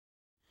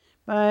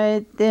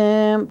By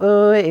them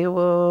boy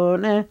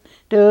wanna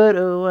do the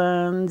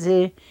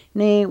onesie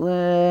ni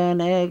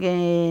one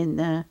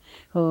again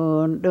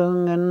hun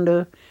dung and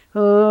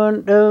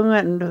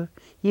do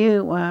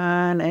you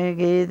wanna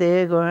get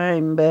the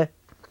grime.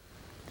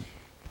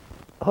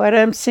 What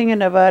I'm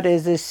singing about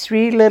is these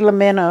three little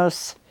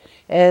minnows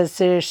as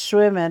they're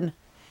swimming.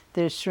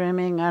 They're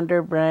swimming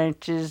under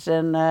branches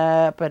and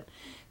up, and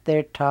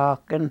they're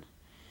talking,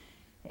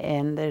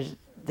 and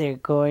they're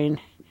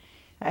going.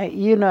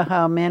 You know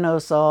how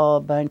minnows all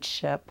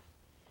bunch up.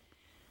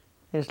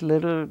 There's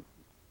little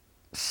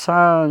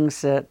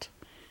songs that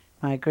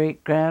my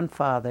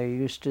great-grandfather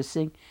used to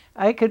sing.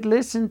 I could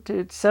listen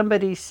to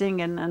somebody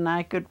singing and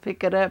I could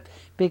pick it up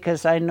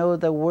because I know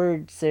the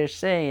words they're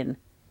saying.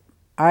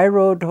 I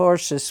rode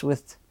horses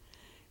with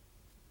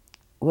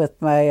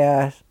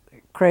my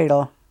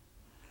cradle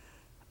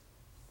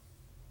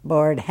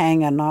board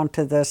hanging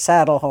onto the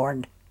saddle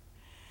horn.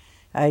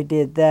 I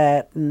did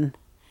that, and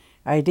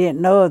I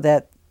didn't know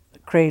that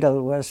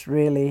cradle was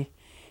really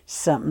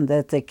something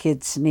that the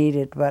kids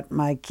needed, but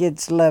my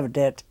kids loved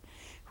it.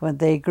 When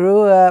they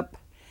grew up,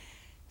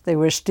 they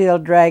were still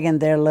dragging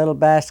their little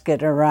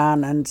basket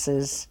around and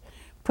says,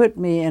 "Put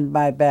me in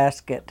my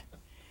basket."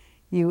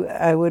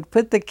 I would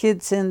put the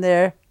kids in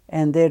there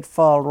and they'd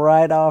fall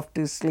right off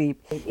to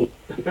sleep.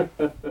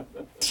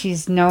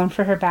 She's known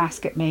for her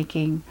basket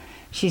making.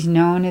 She's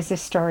known as a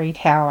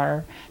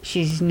storyteller.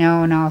 She's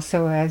known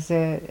also as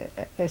a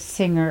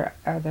singer.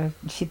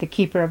 She's the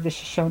keeper of the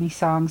Shoshone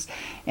songs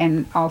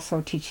and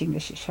also teaching the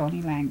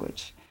Shoshone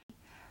language.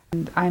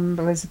 And I'm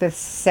Elizabeth's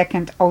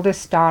second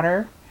oldest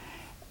daughter,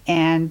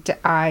 and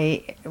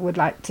I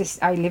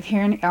live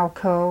here in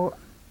Elko,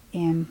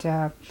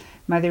 and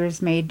Mother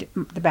has made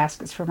the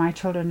baskets for my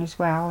children as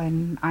well,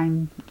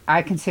 and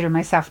I consider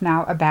myself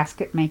now a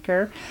basket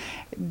maker,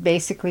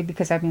 basically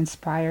because I'm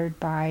inspired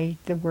by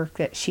the work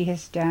that she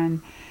has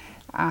done.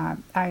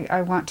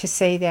 I want to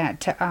say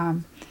that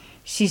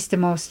she's the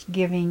most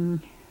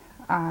giving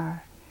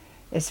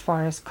as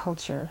far as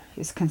culture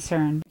is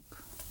concerned.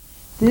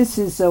 This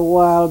is a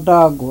wild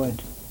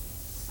dogwood,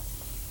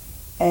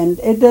 and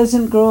it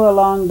doesn't grow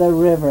along the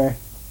river.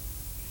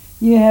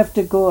 You have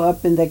to go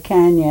up in the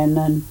canyon,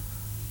 and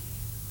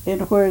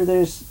where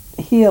there's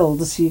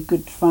hills you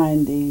could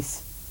find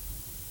these.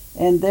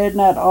 And they're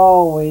not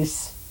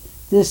always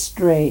this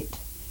straight.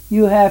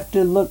 You have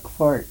to look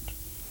for it.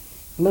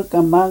 Look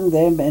among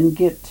them and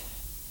get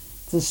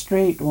the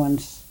straight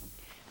ones.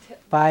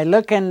 By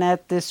looking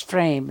at this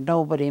frame,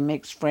 nobody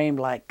makes frame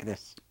like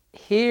this.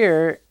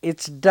 Here,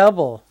 it's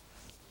double.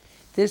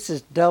 This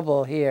is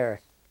double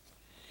here.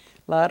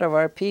 A lot of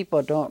our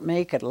people don't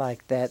make it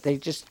like that. They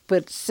just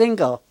put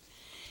single,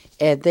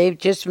 and they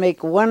just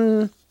make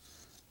one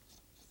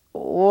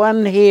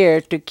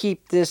here to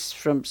keep this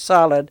from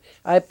solid.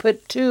 I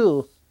put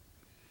two,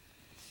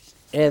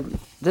 and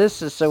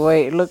this is the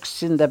way it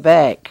looks in the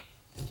back.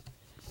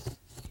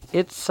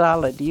 It's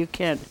solid. You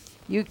can't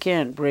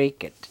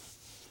break it.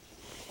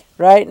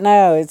 Right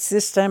now, it's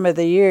this time of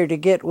the year to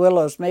get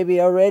willows, maybe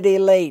already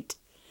late.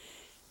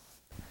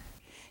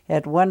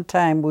 At one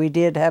time, we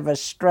did have a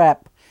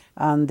strap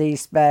on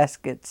these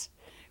baskets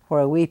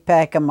where we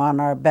pack them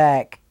on our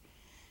back,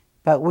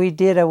 but we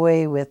did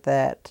away with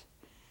that.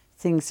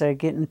 Things are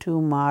getting too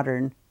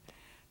modern,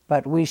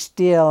 but we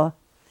still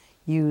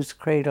use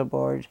cradle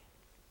board.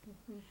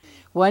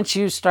 Once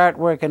you start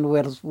working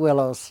with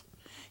willows,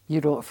 you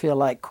don't feel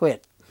like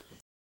quit.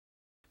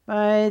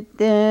 By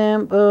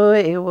them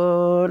boy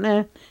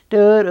wanna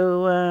do the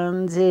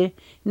onesie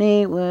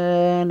ni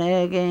one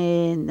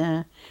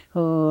again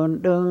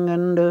hun dung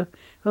and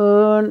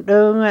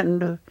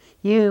do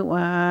you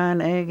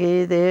wanna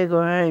get the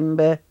grime.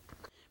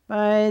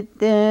 By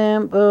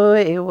them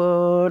boy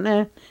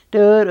wanna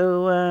do the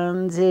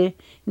onesie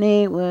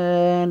ni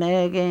one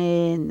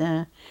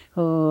again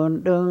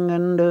hun dung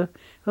and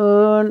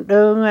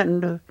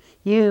do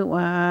you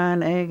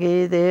wanna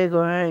get the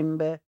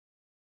grime.